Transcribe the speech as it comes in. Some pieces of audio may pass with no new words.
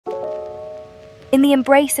In the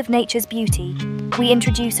embrace of nature's beauty, we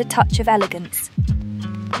introduce a touch of elegance,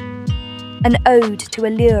 an ode to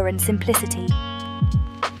allure and simplicity,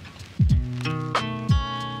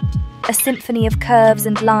 a symphony of curves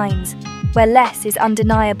and lines where less is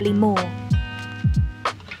undeniably more.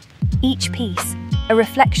 Each piece, a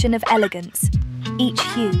reflection of elegance, each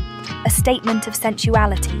hue, a statement of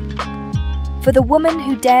sensuality. For the woman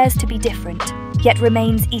who dares to be different, yet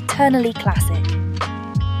remains eternally classic.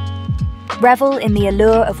 Revel in the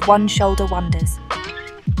allure of one-shoulder wonders.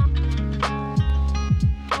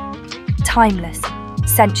 Timeless,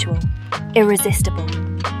 sensual, irresistible.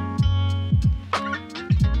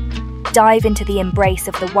 Dive into the embrace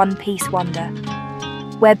of the one-piece wonder,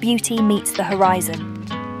 where beauty meets the horizon.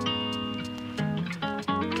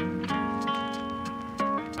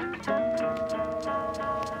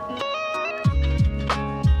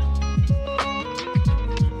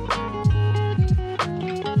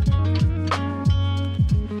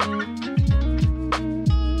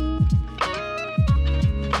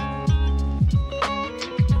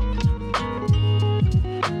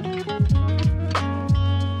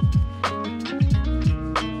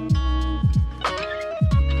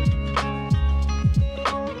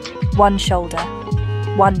 One shoulder,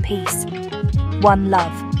 one piece, one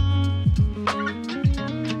love.